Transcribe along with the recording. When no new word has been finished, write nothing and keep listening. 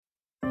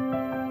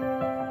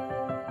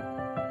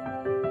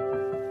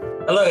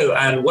Hello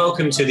and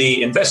welcome to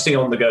the Investing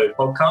on the Go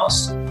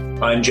podcast.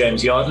 I'm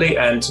James Yardley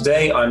and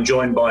today I'm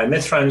joined by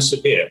Mithran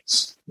Sapir,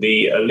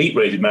 the elite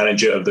rated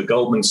manager of the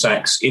Goldman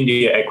Sachs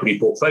India Equity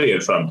Portfolio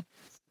Fund.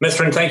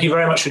 Mithran, thank you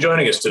very much for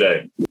joining us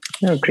today.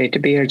 Oh, great to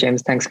be here,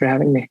 James. Thanks for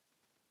having me.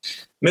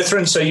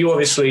 Mithran, so you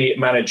obviously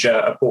manage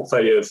a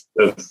portfolio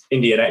of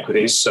Indian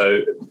equities.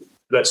 So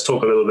let's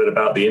talk a little bit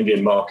about the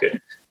Indian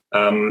market.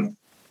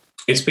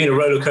 It's been a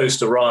roller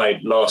coaster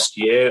ride last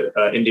year.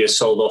 India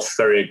sold off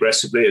very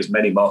aggressively, as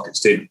many markets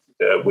did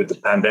with the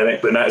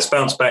pandemic, but now it's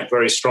bounced back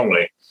very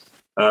strongly.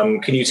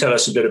 Can you tell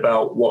us a bit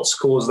about what's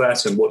caused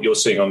that and what you're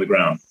seeing on the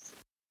ground?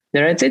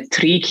 There are, I'd say,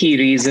 three key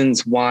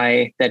reasons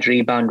why that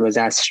rebound was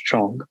as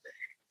strong.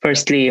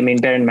 Firstly,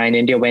 bear in mind,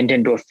 India went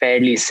into a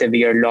fairly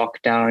severe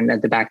lockdown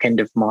at the back end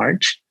of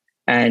March,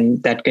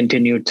 and that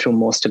continued through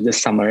most of the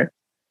summer.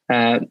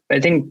 I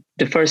think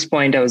the first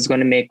point I was going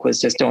to make was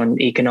just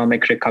on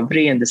economic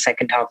recovery in the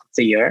second half of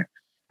the year,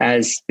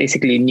 as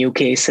basically new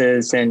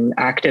cases and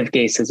active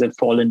cases have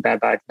fallen by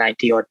about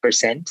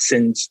 90%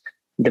 since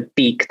the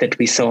peak that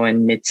we saw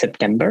in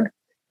mid-September.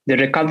 The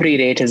recovery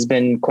rate has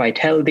been quite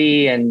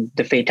healthy and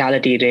the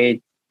fatality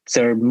rates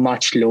are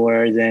much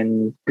lower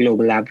than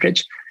global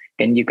average.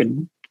 And you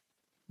could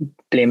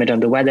blame it on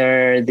the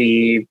weather,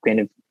 the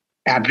kind of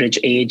average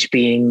age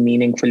being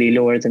meaningfully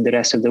lower than the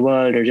rest of the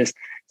world, or just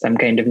some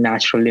kind of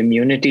natural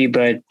immunity.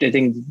 But I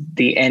think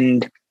the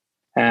end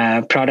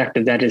product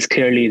of that is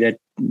clearly that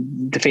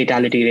the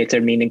fatality rates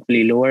are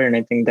meaningfully lower. And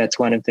I think that's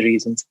one of the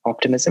reasons of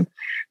optimism.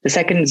 The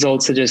second is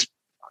also just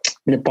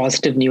the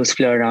positive news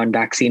flow around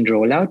vaccine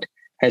rollout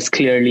has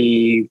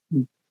clearly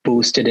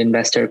boosted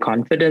investor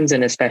confidence,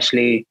 and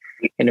especially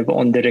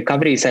on the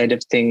recovery side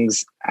of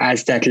things,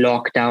 as that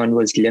lockdown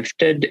was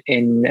lifted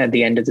at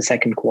the end of the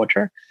second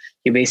quarter,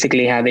 you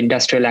basically have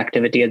industrial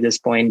activity at this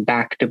point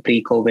back to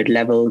pre-COVID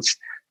levels.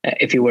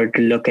 If you were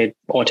to look at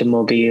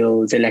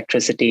automobiles,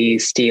 electricity,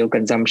 steel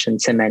consumption,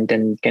 cement,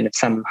 and kind of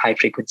some high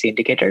frequency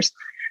indicators.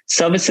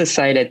 Services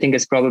side, I think,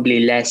 is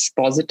probably less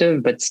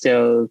positive, but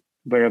still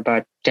we're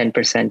about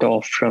 10%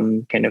 off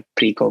from kind of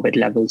pre-COVID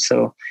levels.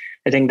 So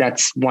I think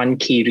that's one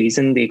key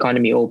reason the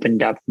economy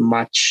opened up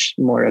much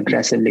more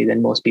aggressively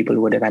than most people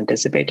would have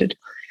anticipated.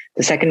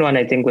 The second one,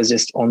 I think, was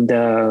just on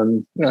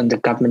the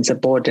government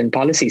support and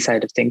policy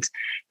side of things.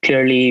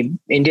 Clearly,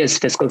 India's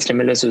fiscal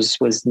stimulus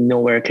was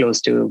nowhere close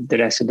to the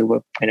rest of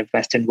the kind of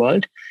Western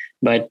world,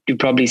 but you've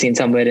probably seen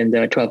somewhere in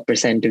the 12%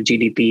 of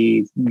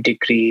GDP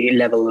degree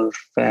level of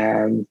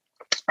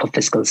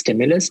fiscal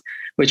stimulus,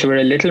 which were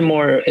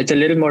it's a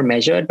little more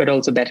measured, but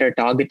also better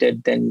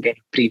targeted than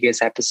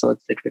previous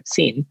episodes that we've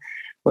seen,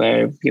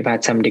 where you've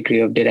had some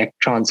degree of direct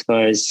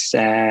transfers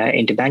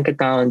into bank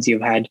accounts.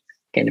 You've had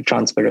kind of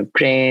transfer of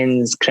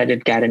grains,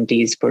 credit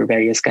guarantees for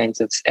various kinds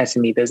of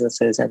SME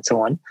businesses and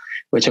so on,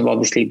 which have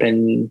obviously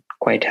been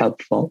quite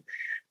helpful.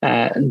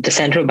 The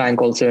central bank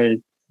also,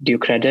 due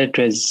credit,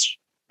 was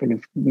kind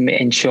of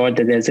ensured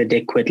that there's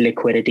adequate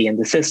liquidity in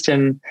the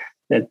system,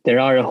 that there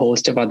are a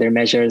host of other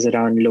measures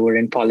around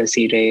lowering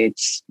policy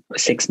rates,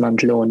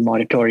 6-month loan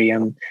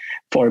moratorium,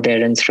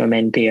 forbearance from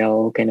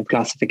NPL kind of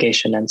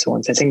classification and so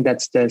on. So I think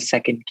that's the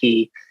second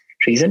key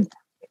reason.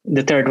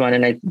 The third one,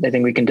 and I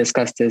think we can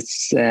discuss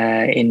this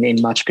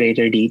in much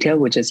greater detail,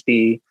 which is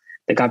the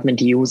government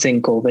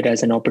using COVID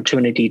as an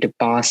opportunity to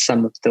pass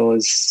some of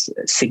those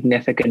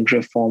significant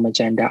reform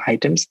agenda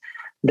items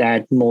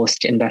that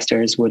most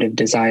investors would have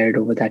desired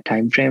over that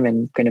time frame.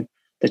 And kind of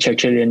the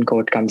Churchillian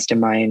quote comes to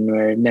mind,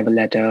 where never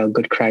let a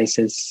good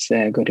crisis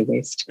go to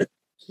waste.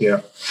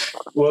 Yeah.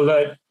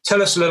 Well,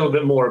 tell us a little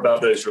bit more about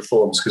those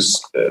reforms,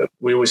 because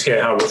we always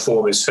hear how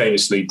reform is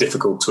famously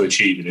difficult to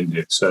achieve in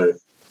India. So.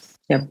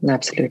 Yeah,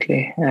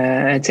 absolutely.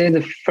 I'd say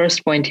the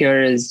first point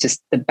here is just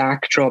the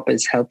backdrop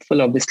is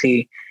helpful.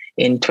 Obviously,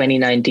 in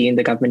 2019,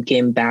 the government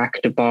came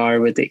back to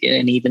power with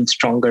an even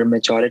stronger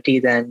majority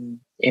than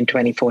in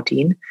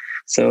 2014.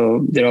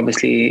 So they're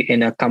obviously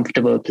in a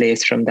comfortable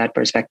place from that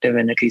perspective.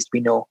 And at least we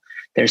know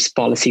there's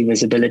policy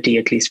visibility,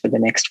 at least for the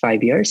next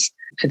 5 years.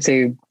 I'd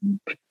say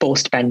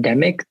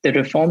post-pandemic, the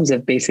reforms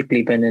have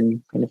basically been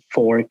in kind of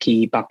 4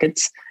 key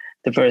buckets.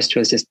 The first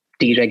was just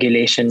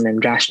deregulation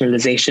and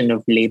rationalization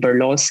of labor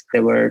laws.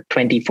 There were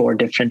 24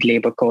 different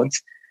labor codes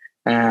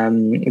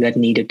that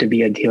needed to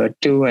be adhered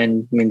to.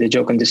 And the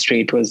joke on the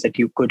street was that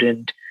you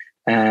couldn't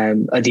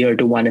adhere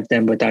to one of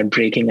them without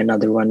breaking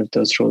another one of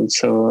those rules.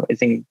 So I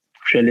think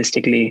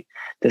realistically,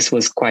 this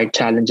was quite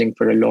challenging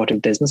for a lot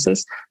of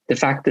businesses. The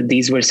fact that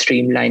these were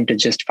streamlined to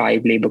just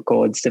 5 labor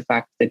codes, the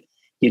fact that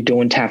you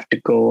don't have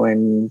to go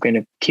and kind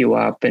of queue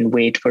up and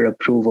wait for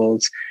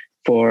approvals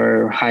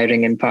for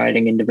hiring and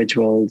firing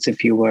individuals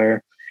if you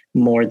were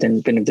more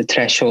than kind of the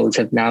thresholds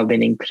have now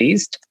been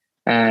increased.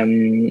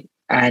 And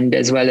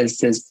as well as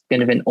there's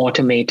kind of an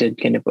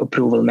automated kind of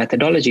approval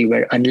methodology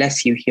where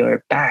unless you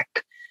hear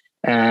back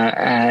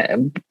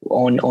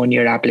on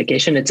your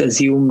application, it's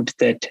assumed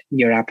that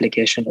your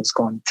application has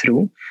gone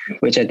through,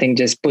 which I think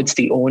just puts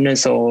the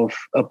onus of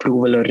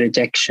approval or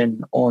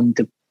rejection on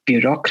the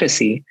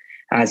bureaucracy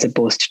as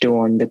opposed to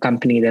on the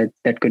company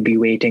that could be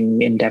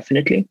waiting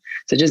indefinitely.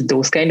 So just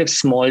those kind of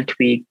small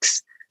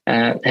tweaks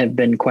have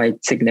been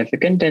quite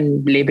significant,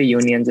 and labor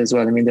unions as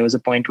well. I mean, there was a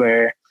point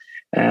where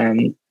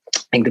I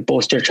think the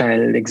poster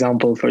child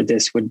example for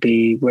this would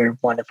be where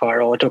one of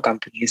our auto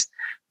companies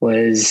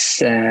was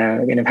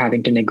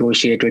having to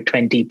negotiate with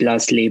 20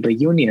 plus labor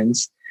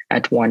unions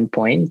at one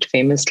point.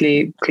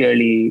 Famously,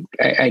 clearly,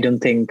 I don't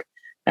think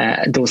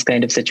those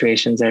kind of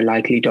situations are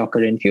likely to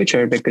occur in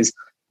future, because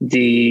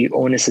the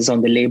onus is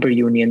on the labor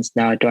unions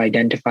now to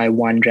identify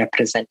one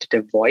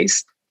representative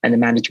voice, and the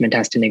management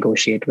has to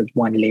negotiate with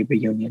one labor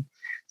union.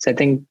 So I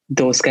think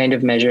those kind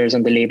of measures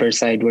on the labor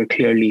side were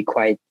clearly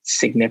quite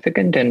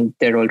significant, and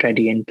they're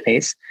already in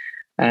place.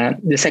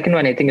 The second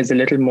one, I think, is a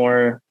little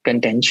more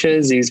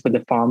contentious. These were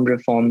the farm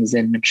reforms,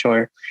 and I'm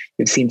sure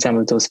you've seen some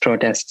of those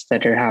protests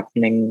that are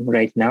happening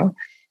right now.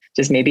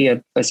 Just maybe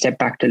a step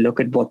back to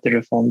look at what the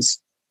reforms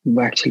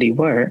actually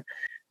were.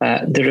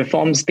 The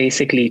reforms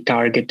basically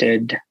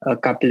targeted a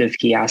couple of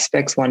key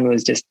aspects. One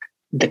was just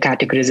the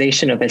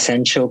categorization of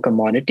essential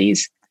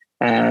commodities.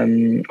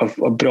 Of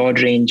a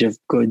broad range of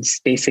goods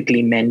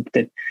basically meant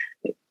that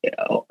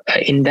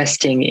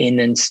investing in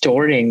and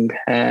storing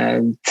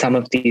some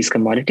of these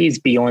commodities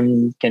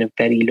beyond kind of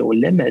very low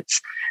limits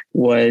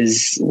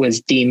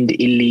was deemed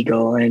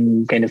illegal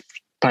and kind of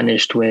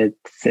punished with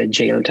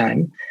jail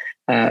time,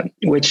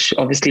 which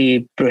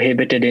obviously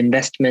prohibited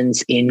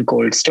investments in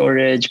cold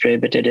storage,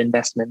 prohibited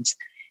investments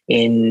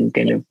in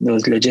kind of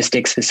those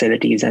logistics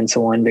facilities and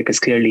so on, because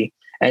clearly,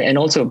 and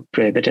also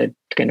prohibited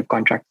kind of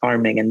contract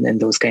farming and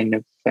those kind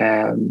of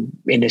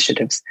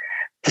initiatives.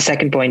 The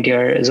second point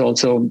here is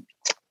also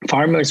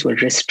farmers were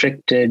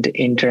restricted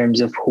in terms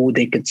of who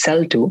they could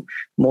sell to.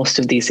 Most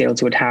of these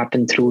sales would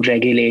happen through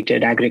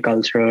regulated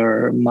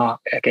agriculture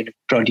kind of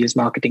produce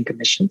marketing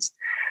commissions.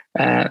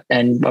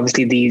 And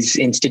obviously these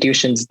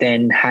institutions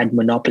then had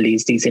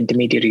monopolies. These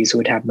intermediaries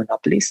would have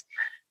monopolies.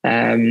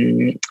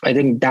 I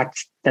think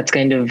that's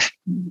kind of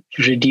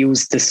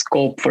reduced the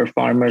scope for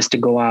farmers to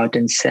go out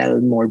and sell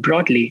more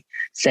broadly,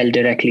 sell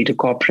directly to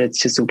corporates,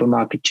 to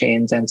supermarket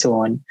chains, and so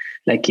on,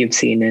 like you've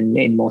seen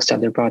in most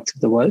other parts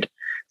of the world.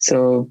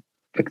 So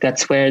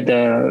that's where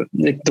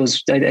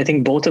I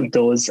think both of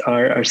those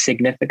are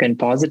significant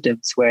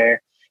positives,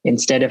 where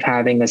instead of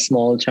having a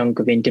small chunk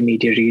of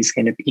intermediaries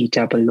kind of eat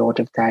up a lot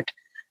of that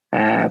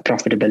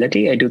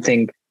profitability, I do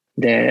think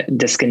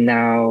this can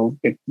now,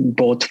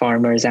 both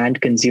farmers and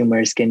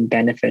consumers can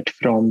benefit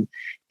from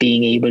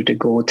being able to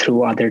go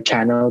through other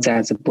channels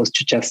as opposed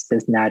to just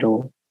this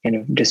narrow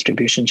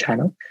distribution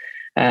channel.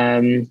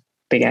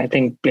 But I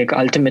think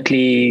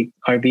ultimately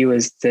our view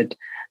is that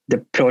the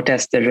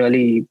protests are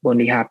really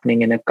only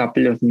happening in a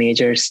couple of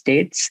major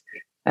states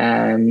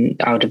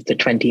out of the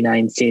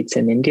 29 states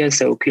in India.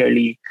 So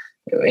clearly,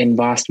 in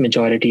vast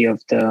majority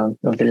of the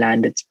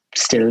land, it's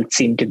still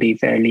seemed to be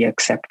fairly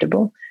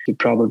acceptable. You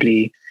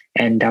probably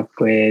end up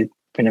with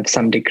kind of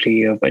some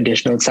degree of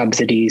additional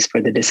subsidies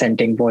for the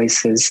dissenting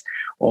voices,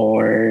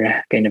 or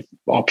kind of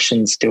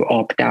options to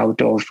opt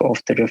out of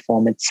the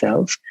reform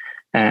itself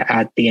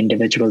at the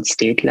individual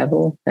state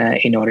level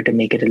in order to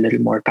make it a little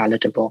more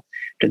palatable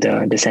to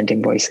the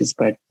dissenting voices.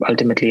 But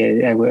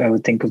ultimately, I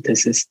would think of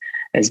this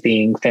as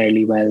being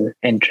fairly well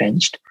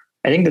entrenched.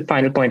 I think the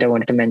final point I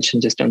wanted to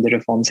mention just on the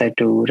reform side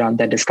to round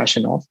that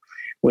discussion off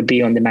would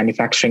be on the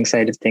manufacturing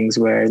side of things,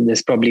 where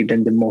there's probably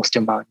been the most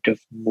amount of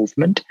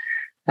movement.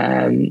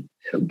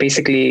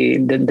 Basically,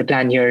 the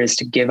plan here is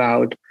to give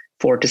out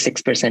 4 to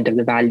 6% of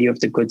the value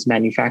of the goods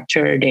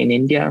manufactured in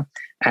India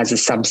as a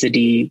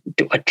subsidy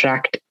to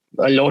attract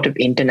a lot of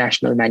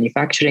international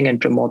manufacturing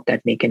and promote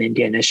that Make in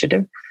India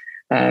initiative.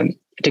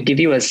 To give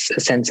you a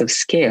sense of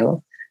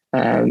scale,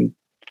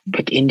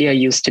 like India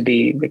used to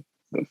be,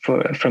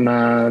 from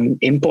an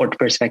import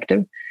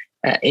perspective,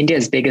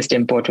 India's biggest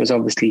import was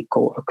obviously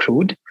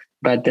crude,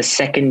 but the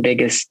second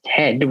biggest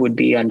head would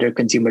be under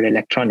consumer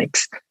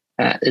electronics.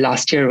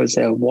 Last year was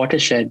a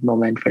watershed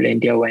moment for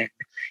India when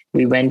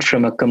we went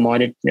from a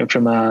commodity,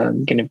 from a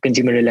kind of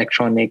consumer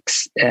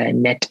electronics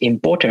net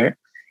importer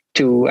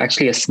to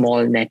actually a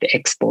small net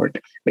export,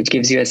 which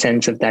gives you a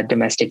sense of that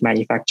domestic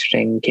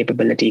manufacturing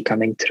capability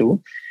coming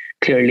through.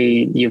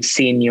 Clearly, you've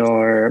seen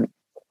your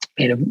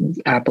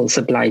Apple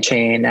supply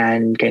chain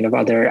and kind of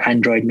other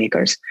Android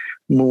makers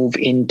move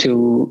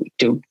to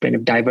kind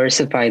of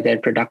diversify their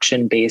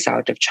production base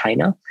out of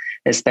China,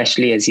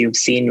 especially as you've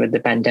seen with the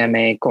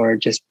pandemic or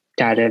just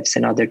tariffs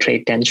and other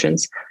trade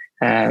tensions.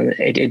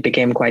 It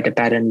became quite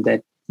apparent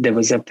that there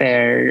was a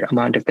fair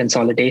amount of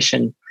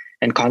consolidation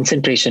and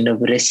concentration of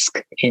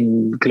risk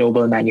in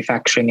global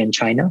manufacturing in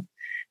China.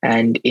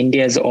 And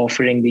India is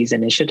offering these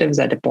initiatives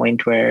at a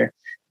point where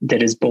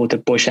there is both a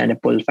push and a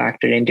pull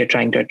factor. India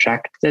trying to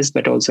attract this,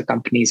 but also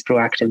companies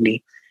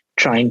proactively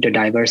trying to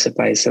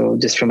diversify. So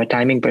just from a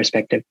timing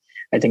perspective,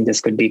 I think this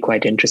could be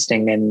quite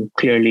interesting. And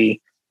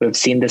clearly, we've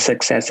seen the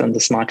success on the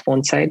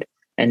smartphone side,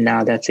 and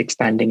now that's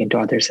expanding into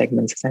other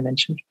segments, as I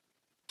mentioned.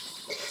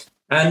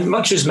 And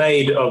much is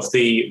made of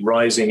the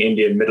rising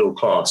Indian middle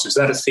class. Is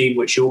that a theme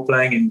which you're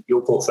playing in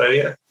your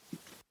portfolio?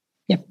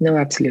 Yeah, no,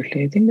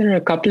 absolutely. I think there are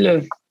a couple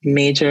of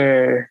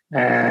major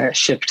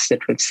shifts that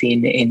we've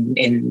seen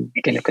in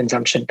kind of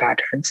consumption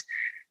patterns.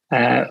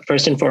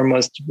 First and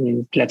foremost,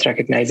 let's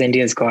recognize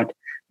India's got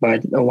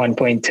about a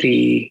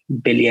 1.3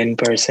 billion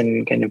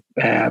person kind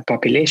of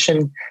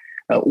population.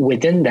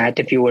 Within that,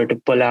 if you were to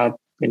pull out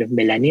kind of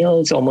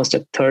millennials, almost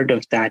a third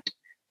of that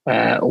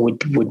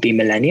would be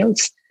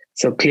millennials.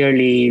 So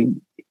clearly,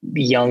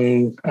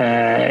 young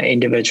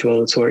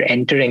individuals who are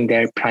entering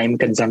their prime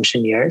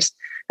consumption years,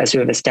 as we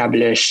have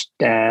established,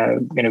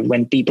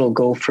 when people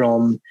go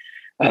from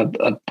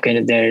kind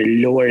of their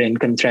lower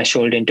income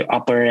threshold into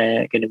upper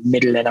kind of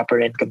middle and upper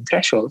income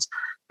thresholds,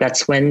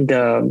 that's when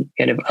the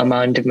kind of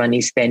amount of money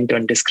spent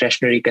on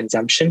discretionary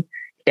consumption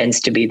tends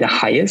to be the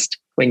highest.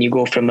 When you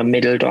go from a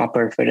middle to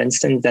upper, for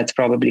instance, that's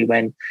probably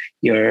when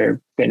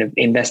you're kind of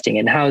investing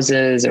in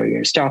houses or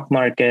your stock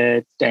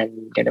market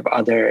and kind of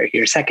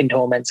your second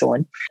home and so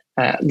on.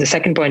 The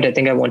second point I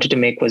think I wanted to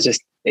make was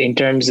just in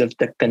terms of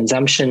the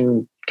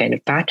consumption kind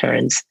of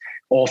patterns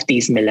of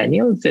these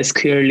millennials, there's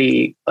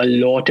clearly a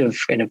lot of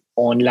kind of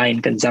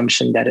online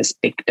consumption that has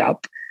picked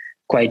up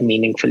quite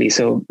meaningfully.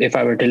 So if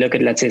I were to look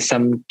at, let's say,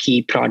 some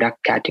key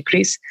product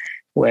categories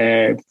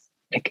where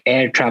like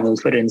air travel,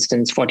 for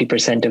instance,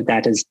 40% of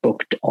that is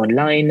booked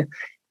online.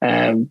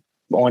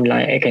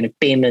 Online kind of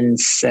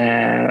payments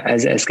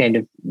as kind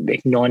of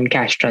like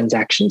non-cash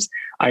transactions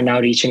are now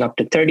reaching up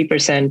to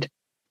 30%.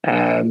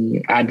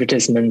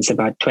 Advertisements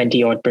about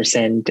 20 odd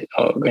percent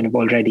kind of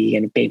already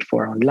and paid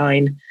for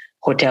online.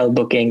 Hotel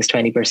bookings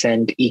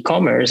 20%.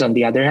 E-commerce, on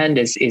the other hand,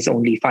 is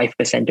only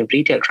 5% of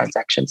retail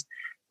transactions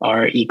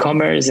are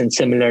e-commerce, and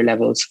similar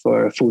levels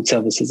for food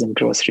services and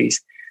groceries.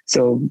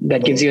 So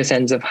that gives you a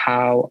sense of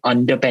how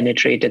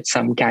underpenetrated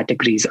some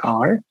categories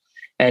are.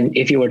 And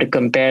if you were to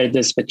compare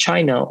this with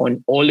China,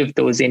 on all of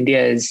those,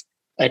 India is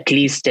at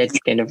least at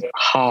kind of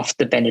half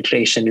the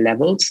penetration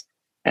levels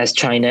as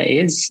China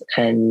is.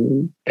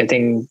 And I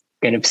think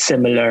kind of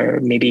similar,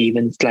 maybe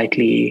even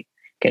slightly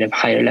kind of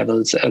higher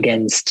levels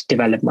against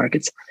developed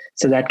markets.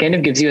 So that kind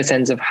of gives you a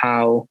sense of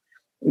how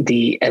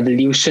the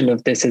evolution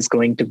of this is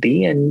going to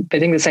be. And I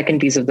think the second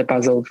piece of the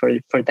puzzle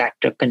for that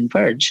to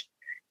converge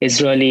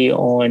is really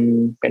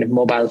on kind of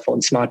mobile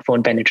phone,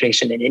 smartphone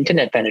penetration and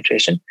internet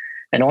penetration.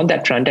 And on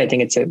that front, I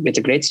think it's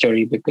a great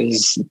story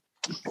because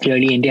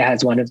clearly India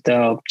has one of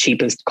the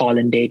cheapest call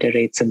and data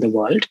rates in the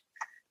world.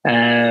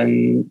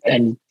 And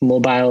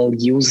mobile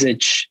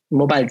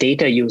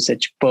data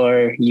usage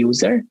per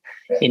user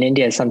in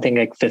India is something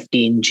like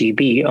 15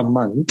 GB a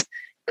month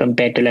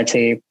compared to, let's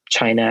say,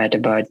 China at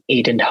about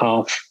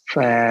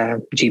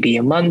 8.5 GB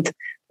a month,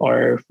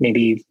 or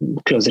maybe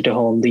closer to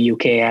home, the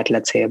UK at,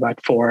 let's say,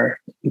 about 4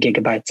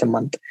 gigabytes a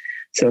month.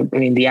 So, I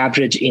mean, the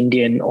average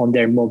Indian on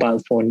their mobile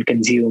phone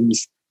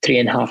consumes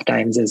 3.5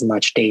 times as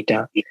much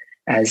data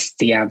as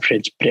the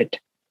average Brit.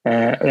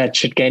 That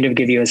should kind of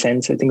give you a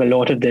sense. I think a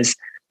lot of this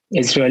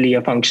is really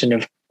a function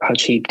of how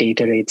cheap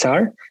data rates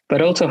are,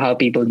 but also how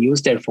people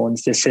use their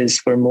phones. This is,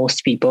 for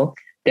most people,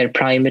 their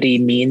primary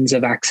means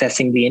of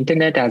accessing the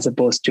internet, as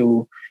opposed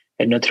to,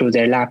 through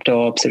their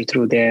laptops or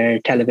through their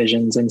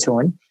televisions and so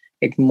on.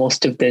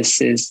 Most of this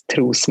is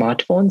through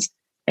smartphones,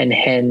 and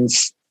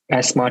hence,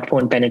 as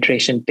smartphone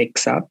penetration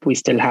picks up, we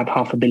still have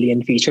 500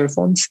 million feature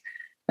phones.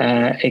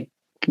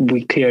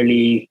 We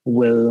clearly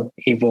will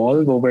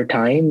evolve over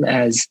time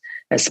as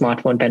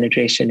smartphone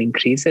penetration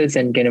increases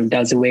and kind of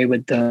does away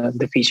with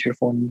the feature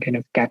phone kind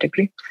of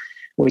category,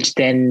 which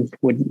then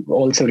would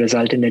also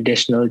result in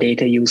additional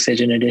data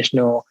usage and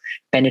additional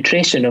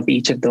penetration of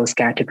each of those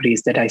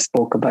categories that I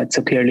spoke about.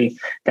 So clearly,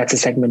 that's a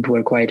segment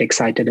we're quite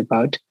excited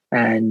about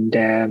and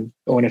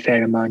own a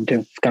fair amount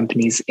of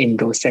companies in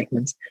those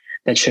segments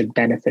that should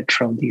benefit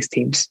from these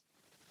themes.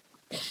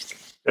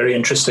 Very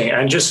interesting.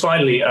 And just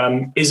finally,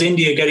 is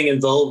India getting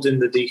involved in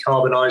the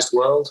decarbonized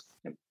world?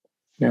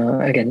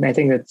 No, again, I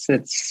think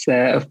that's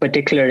of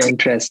particular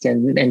interest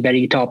and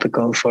very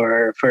topical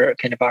for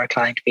kind of our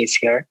client base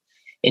here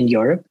in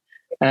Europe.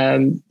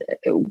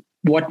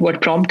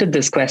 What prompted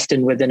this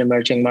question within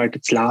emerging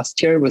markets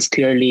last year was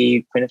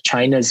clearly kind of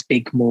China's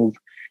big move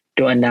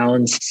to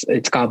announce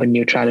its carbon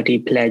neutrality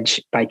pledge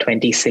by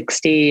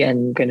 2060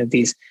 and kind of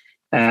these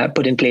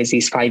put in place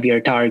these 5-year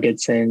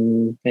targets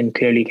and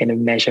clearly kind of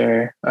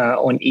measure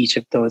on each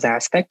of those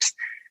aspects.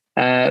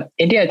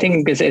 India, I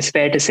think, is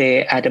fair to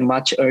say at a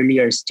much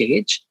earlier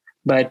stage,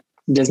 but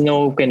there's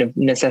no kind of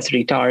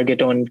necessary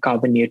target on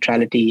carbon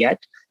neutrality yet.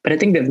 But I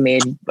think they've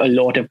made a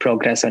lot of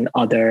progress on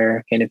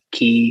other kind of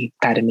key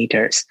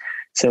parameters.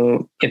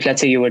 So if,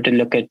 let's say, you were to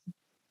look at,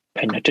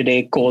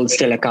 today, coal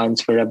still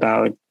accounts for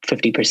about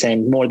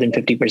 50%, more than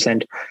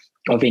 50%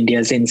 of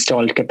India's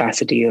installed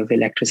capacity of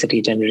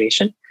electricity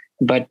generation.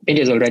 But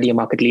India is already a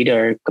market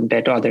leader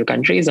compared to other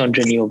countries on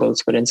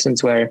renewables, for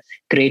instance, where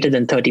greater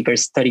than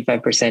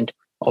 35%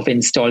 of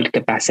installed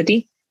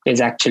capacity is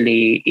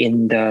actually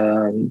in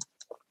the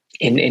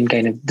in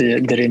kind of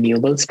the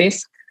renewable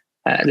space.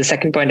 The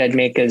second point I'd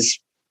make is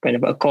kind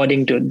of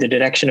according to the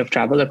direction of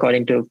travel,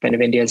 according to kind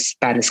of India's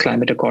Paris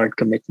Climate Accord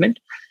commitment,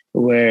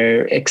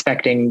 we're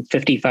expecting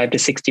 55 to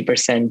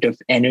 60% of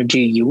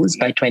energy use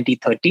by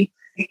 2030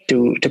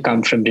 to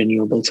come from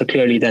renewables. So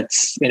clearly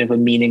that's kind of a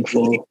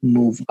meaningful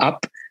move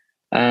up.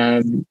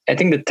 I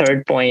think the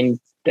third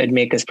point I'd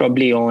make is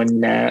probably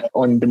on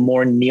the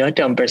more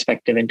near-term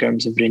perspective in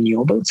terms of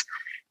renewables.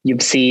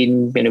 You've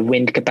seen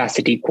wind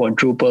capacity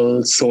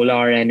quadruple,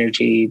 solar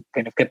energy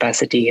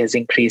capacity has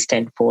increased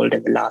tenfold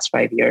in the last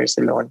 5 years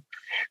alone.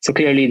 So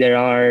clearly there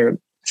are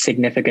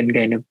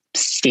significant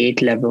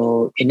state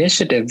level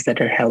initiatives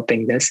that are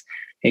helping this.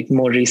 Like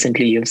more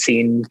recently, you've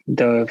seen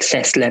the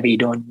cess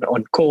levied on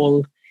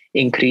coal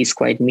increase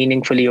quite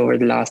meaningfully over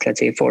the last, let's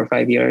say, 4 or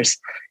 5 years.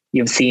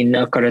 You've seen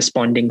a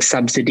corresponding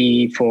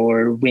subsidy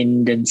for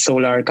wind and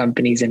solar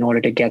companies in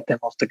order to get them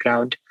off the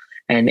ground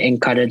and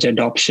encourage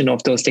adoption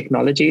of those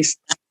technologies.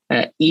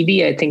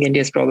 EV, I think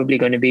India is probably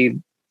going to be,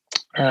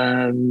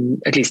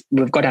 at least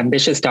we've got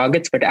ambitious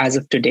targets, but as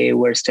of today,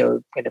 we're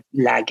still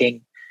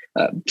lagging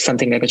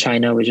something like a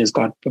China, which has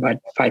got about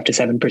 5 to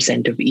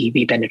 7% of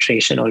EV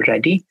penetration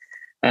already.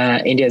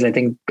 India is, I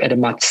think, at a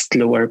much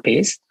slower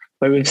pace.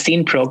 Where we've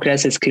seen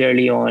progress is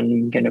clearly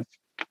on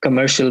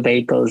commercial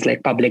vehicles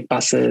like public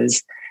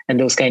buses, and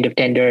those kind of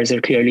tenders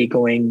are clearly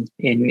going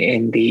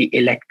in the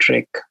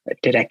electric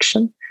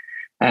direction.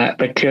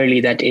 But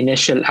clearly that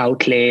initial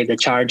outlay, the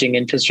charging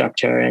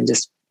infrastructure and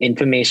just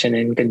information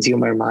in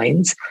consumer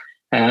minds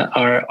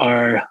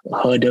are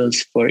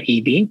hurdles for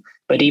EV.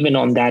 But even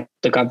on that,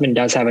 the government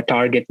does have a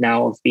target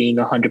now of being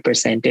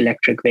 100%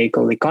 electric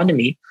vehicle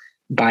economy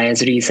by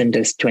as recent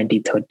as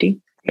 2030.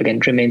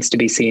 Again, remains to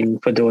be seen.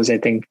 For those, I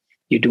think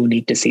you do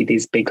need to see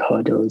these big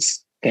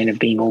hurdles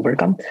being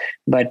overcome.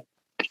 But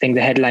I think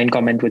the headline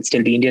comment would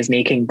still be India is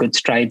making good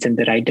strides in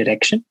the right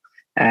direction.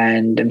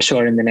 And I'm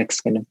sure in the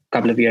next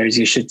couple of years,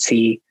 you should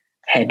see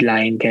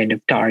headline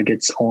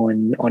targets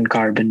on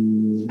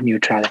carbon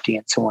neutrality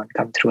and so on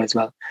come through as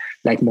well,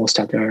 like most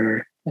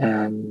other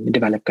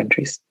developed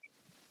countries.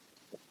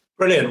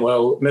 Brilliant.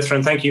 Well,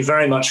 Mithran, thank you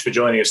very much for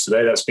joining us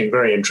today. That's been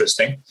very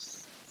interesting.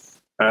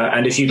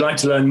 And if you'd like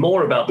to learn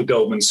more about the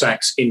Goldman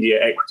Sachs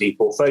India Equity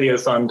Portfolio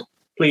Fund,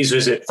 please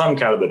visit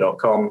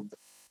fundcalibre.com.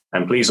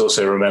 And please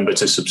also remember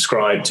to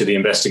subscribe to the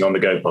Investing on the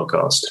Go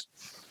podcast.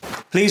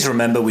 Please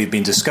remember we've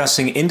been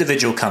discussing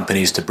individual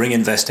companies to bring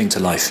investing to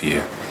life for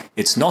you.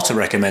 It's not a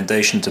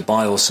recommendation to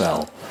buy or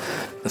sell.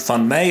 The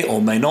fund may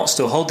or may not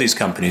still hold these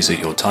companies at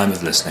your time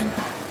of listening.